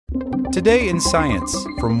Today in Science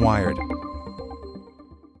from Wired.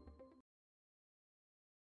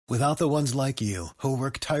 Without the ones like you, who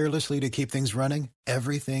work tirelessly to keep things running,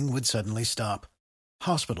 everything would suddenly stop.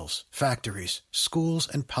 Hospitals, factories, schools,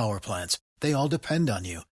 and power plants, they all depend on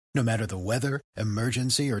you. No matter the weather,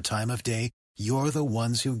 emergency, or time of day, you're the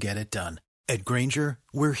ones who get it done. At Grainger,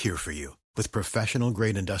 we're here for you with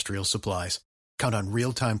professional-grade industrial supplies. Count on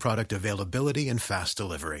real-time product availability and fast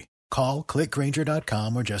delivery. Call, click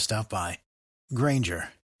Grainger.com, or just stop by.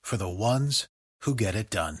 Grainger, for the ones who get it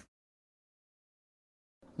done.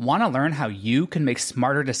 Want to learn how you can make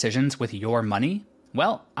smarter decisions with your money?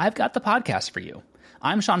 Well, I've got the podcast for you.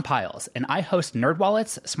 I'm Sean Piles, and I host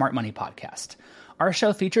NerdWallet's Smart Money Podcast. Our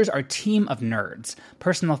show features our team of nerds,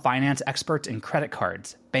 personal finance experts in credit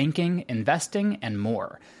cards, banking, investing, and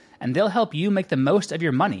more. And they'll help you make the most of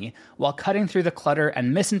your money while cutting through the clutter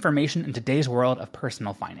and misinformation in today's world of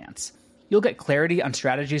personal finance. You'll get clarity on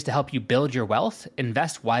strategies to help you build your wealth,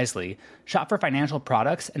 invest wisely, shop for financial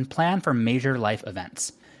products, and plan for major life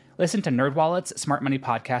events. Listen to NerdWallet's Smart Money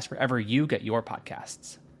Podcast wherever you get your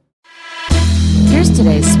podcasts. Here's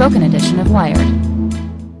today's spoken edition of Wired.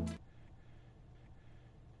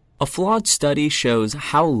 A flawed study shows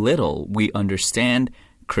how little we understand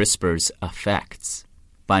CRISPR's effects.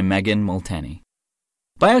 By Megan Multaney.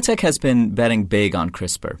 Biotech has been betting big on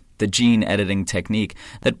CRISPR, the gene editing technique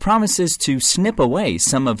that promises to snip away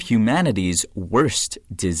some of humanity's worst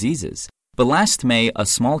diseases. But last May, a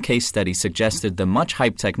small case study suggested the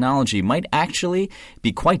much-hyped technology might actually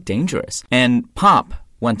be quite dangerous. And pop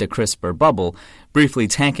went the CRISPR bubble, briefly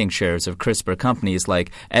tanking shares of CRISPR companies like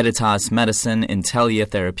Editas Medicine, Intellia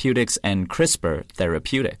Therapeutics, and Crispr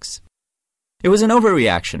Therapeutics. It was an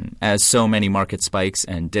overreaction, as so many market spikes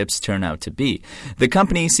and dips turn out to be. The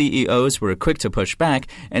company CEOs were quick to push back,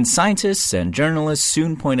 and scientists and journalists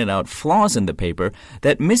soon pointed out flaws in the paper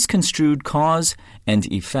that misconstrued cause and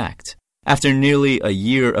effect. After nearly a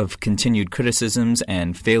year of continued criticisms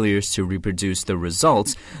and failures to reproduce the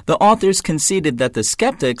results, the authors conceded that the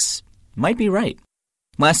skeptics might be right.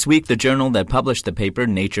 Last week, the journal that published the paper,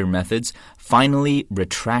 Nature Methods, finally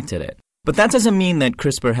retracted it. But that doesn't mean that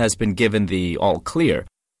CRISPR has been given the all-clear.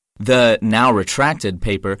 The now retracted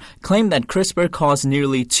paper claimed that CRISPR caused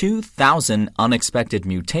nearly 2,000 unexpected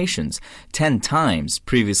mutations, 10 times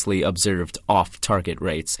previously observed off-target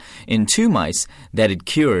rates, in 2 mice that it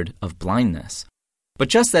cured of blindness. But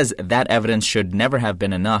just as that evidence should never have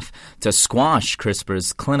been enough to squash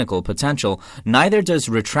CRISPR's clinical potential, neither does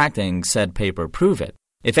retracting said paper prove it.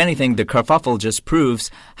 If anything, the kerfuffle just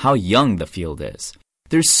proves how young the field is.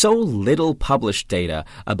 There's so little published data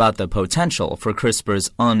about the potential for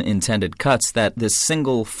CRISPR's unintended cuts that this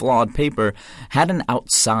single flawed paper had an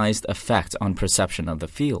outsized effect on perception of the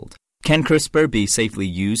field. Can CRISPR be safely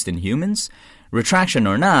used in humans? Retraction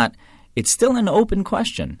or not, it's still an open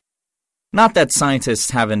question. Not that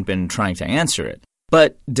scientists haven't been trying to answer it,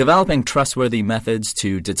 but developing trustworthy methods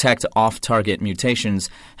to detect off-target mutations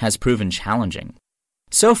has proven challenging.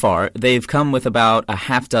 So far, they've come with about a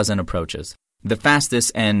half dozen approaches. The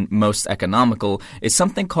fastest and most economical is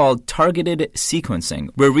something called targeted sequencing,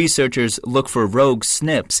 where researchers look for rogue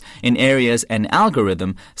SNPs in areas an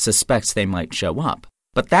algorithm suspects they might show up.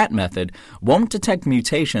 But that method won't detect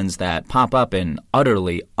mutations that pop up in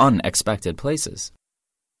utterly unexpected places.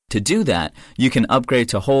 To do that, you can upgrade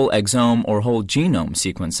to whole exome or whole genome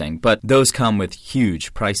sequencing, but those come with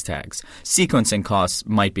huge price tags. Sequencing costs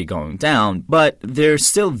might be going down, but they're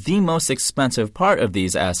still the most expensive part of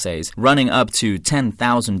these assays, running up to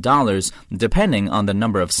 $10,000 depending on the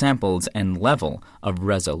number of samples and level of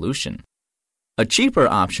resolution. A cheaper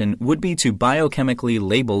option would be to biochemically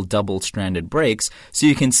label double-stranded breaks so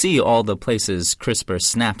you can see all the places CRISPR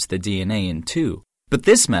snaps the DNA in two. But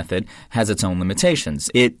this method has its own limitations.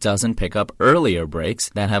 It doesn't pick up earlier breaks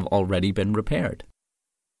that have already been repaired.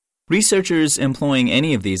 Researchers employing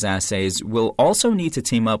any of these assays will also need to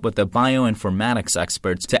team up with the bioinformatics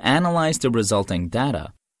experts to analyze the resulting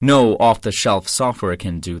data. No off-the-shelf software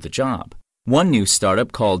can do the job. One new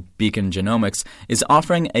startup called Beacon Genomics is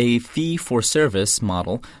offering a fee-for-service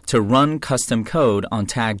model to run custom code on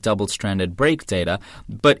tagged double-stranded break data,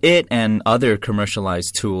 but it and other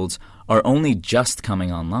commercialized tools are only just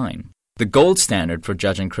coming online. The gold standard for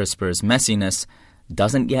judging CRISPR's messiness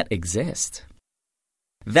doesn't yet exist.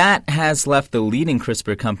 That has left the leading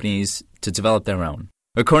CRISPR companies to develop their own.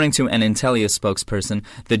 According to an Intellia spokesperson,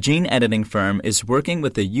 the gene editing firm is working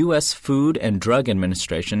with the U.S. Food and Drug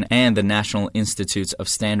Administration and the National Institutes of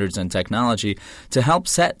Standards and Technology to help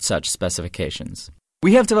set such specifications.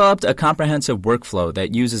 We have developed a comprehensive workflow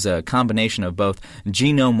that uses a combination of both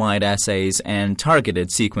genome-wide assays and targeted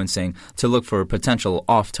sequencing to look for potential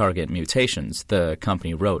off-target mutations, the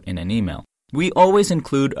company wrote in an email. We always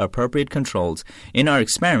include appropriate controls in our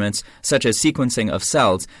experiments, such as sequencing of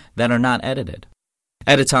cells that are not edited.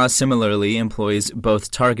 Editas similarly employs both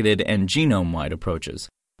targeted and genome-wide approaches.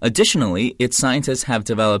 Additionally, its scientists have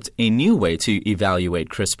developed a new way to evaluate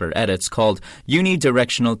CRISPR edits called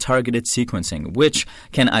unidirectional targeted sequencing, which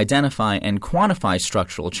can identify and quantify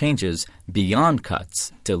structural changes beyond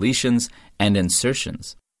cuts, deletions, and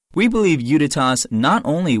insertions. We believe Editas not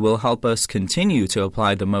only will help us continue to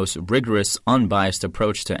apply the most rigorous, unbiased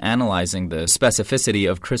approach to analyzing the specificity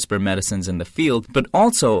of CRISPR medicines in the field, but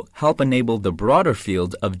also help enable the broader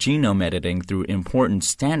field of genome editing through important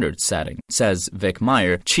standard setting, says Vic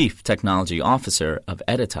Meyer, Chief Technology Officer of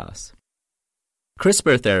Editas.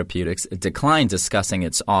 Crispr Therapeutics declined discussing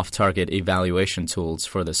its off-target evaluation tools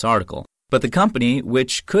for this article. But the company,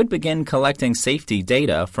 which could begin collecting safety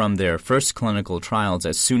data from their first clinical trials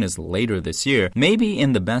as soon as later this year, may be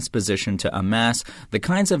in the best position to amass the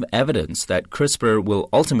kinds of evidence that CRISPR will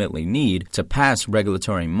ultimately need to pass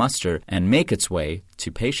regulatory muster and make its way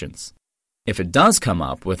to patients. If it does come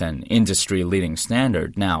up with an industry-leading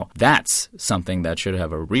standard, now that's something that should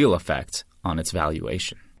have a real effect on its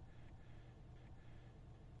valuation.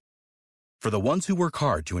 For the ones who work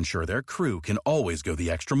hard to ensure their crew can always go the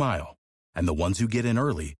extra mile, and the ones who get in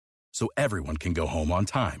early so everyone can go home on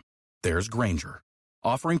time, there's Grainger,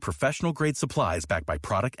 offering professional-grade supplies backed by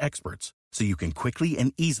product experts so you can quickly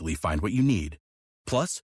and easily find what you need.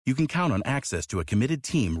 Plus, you can count on access to a committed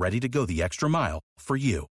team ready to go the extra mile for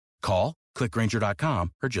you. Call, click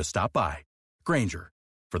Grainger.com, or just stop by. Grainger,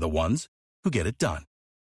 for the ones who get it done.